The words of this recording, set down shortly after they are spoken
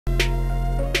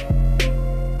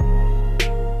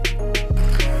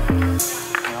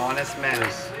honest man.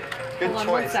 Good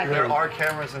choice. There are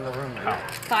cameras in the room. Right?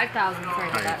 5,000. Sorry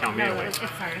about that. No, it's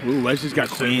sorry. Ooh, Wesley's got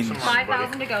queens.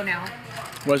 5,000 to go now.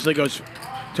 Wesley goes,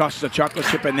 tosses a chocolate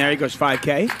chip in there. He goes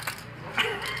 5K.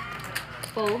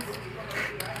 Fold.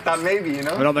 Thought maybe, you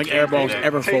know. I don't think Airball's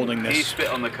ever folding this. He spit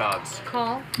on the cards.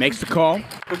 Call. Makes the call.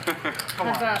 Come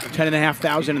on.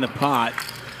 10,500 in the pot.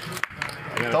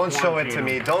 Don't show it to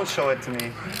me. Don't show it to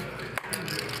me.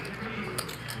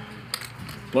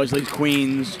 Wesley's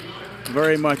queens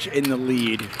very much in the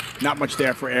lead. Not much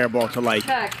there for Airball to like.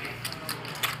 Check.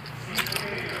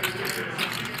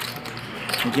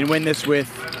 You can win this with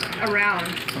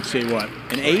Around. Let's see what,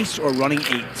 an ace or running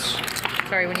eights.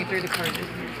 Sorry, when you threw the card.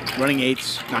 Running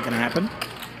eights, not gonna happen.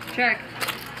 Check.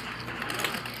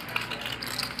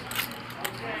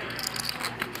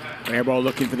 Airball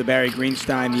looking for the Barry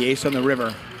Greenstein, the ace on the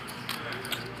river.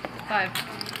 5.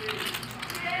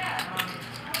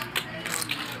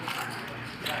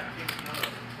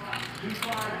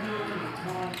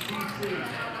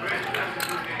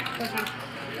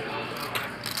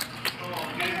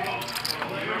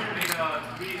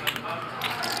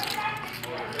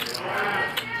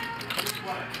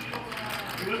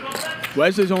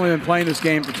 Wesley's only been playing this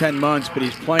game for 10 months, but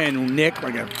he's playing Nick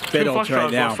like a fiddle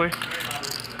right now. Wesley.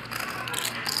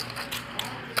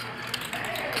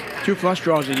 2 flush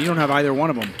draws, and you don't have either one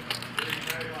of them.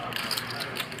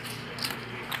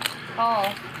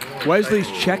 Call.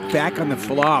 Wesley's checked back on the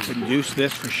flop and deuced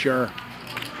this for sure.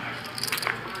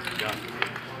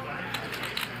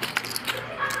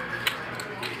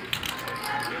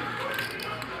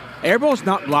 Airball's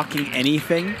not blocking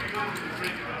anything,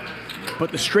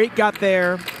 but the straight got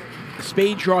there, the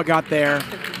spade draw got there,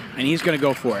 and he's going to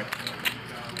go for it.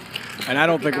 And I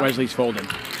don't think Wesley's folding,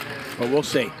 but we'll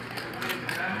see.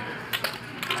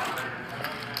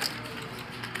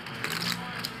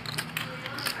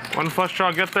 One flush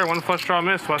draw get there, one flush draw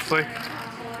miss, Wesley.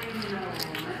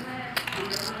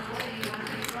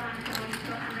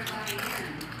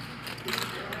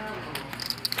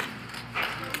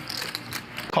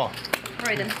 Call.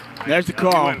 Right then. There's the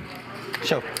call.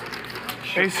 Show.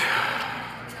 Ace.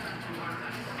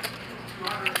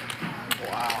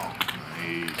 Wow.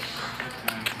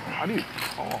 How do you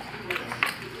call?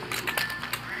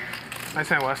 Nice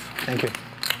hand, Wes. Thank you.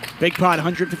 Big pot,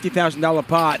 $150,000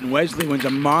 pot, and Wesley wins a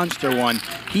monster one.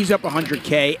 He's up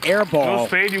 100K. Airball. No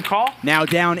spade, you call? Now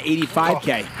down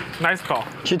 85K. Nice call.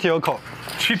 GTO call.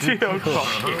 GTO call.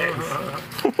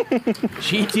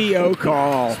 GTO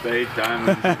call. Spade,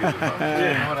 diamond.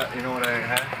 You know what I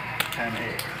had?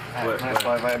 10-8. That's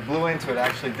why if I blew into it, I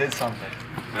actually did something.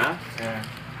 Huh? Yeah.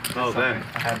 Oh, then.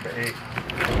 I had the 8.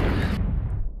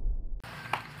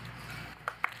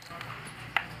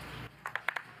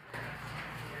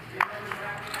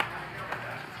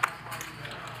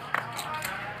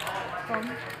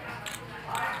 Phone.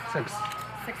 6.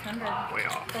 600. Way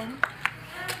off. Phone.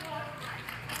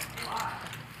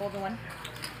 Hold the 1.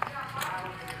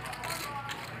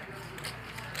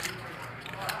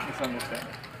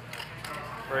 Misunderstanding.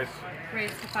 Raise.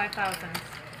 Raise to 5,000.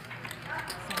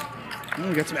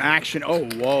 Get some action. Oh,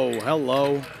 whoa.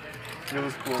 Hello. It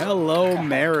was cool. Hello,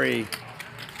 Mary.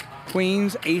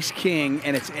 Queens, ace, king,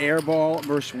 and it's Airball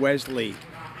versus Wesley.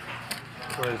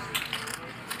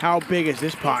 How big is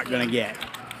this pot going to get?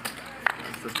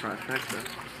 It's the trifecta.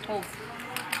 Hold.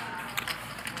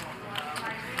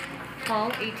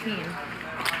 Call 18.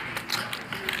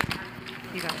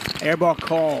 You got it. Airball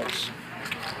calls.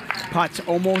 Pot's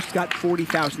almost got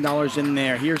 $40,000 in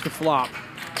there. Here's the flop.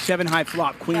 7 high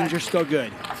flop. Queens are still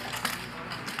good.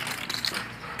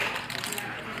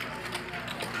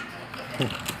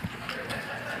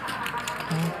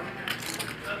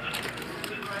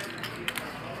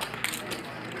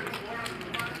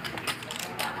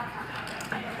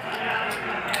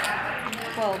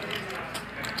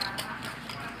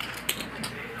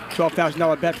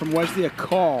 $12,000 bet from Wesley, a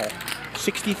call.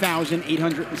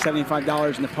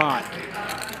 $60,875 in the pot.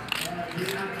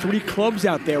 3 clubs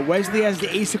out there. Wesley has the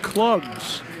ace of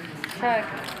clubs. Check.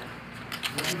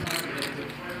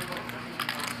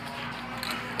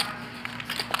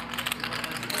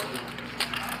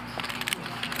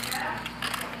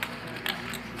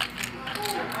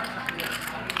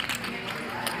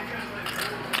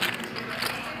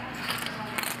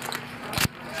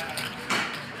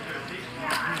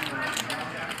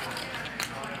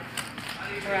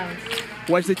 Around.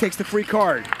 Wesley takes the free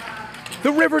card.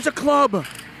 The river's a club.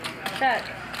 Check.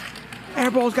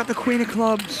 Airball's got the queen of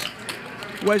clubs.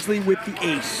 Wesley with the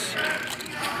ace.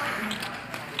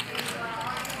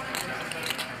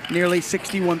 Nearly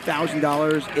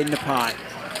 $61,000 in the pot.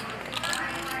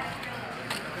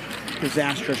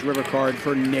 disastrous river card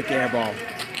for Nick Airball.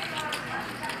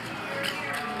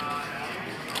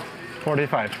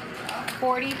 45.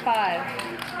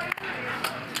 45.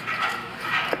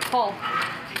 Call.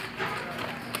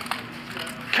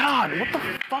 God, what the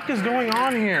fuck is going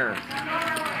on here?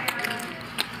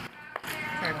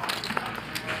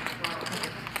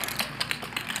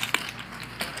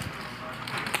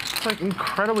 It's like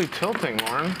incredibly tilting,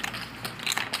 Lauren.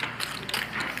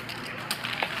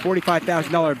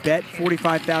 $45,000 bet,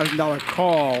 $45,000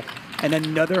 call, and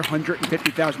another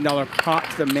 $150,000 pot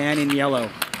to the man in yellow.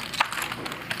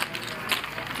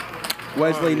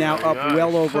 Wesley now up gosh,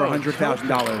 well over so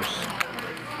 $100,000.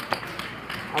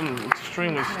 I'm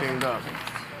extremely steamed up.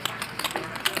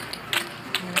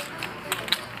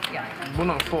 Yeah. Will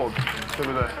not fold. Still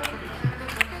be there.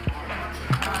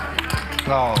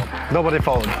 No, nobody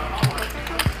fold.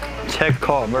 Check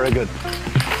call, very good.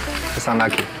 It's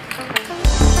unlucky.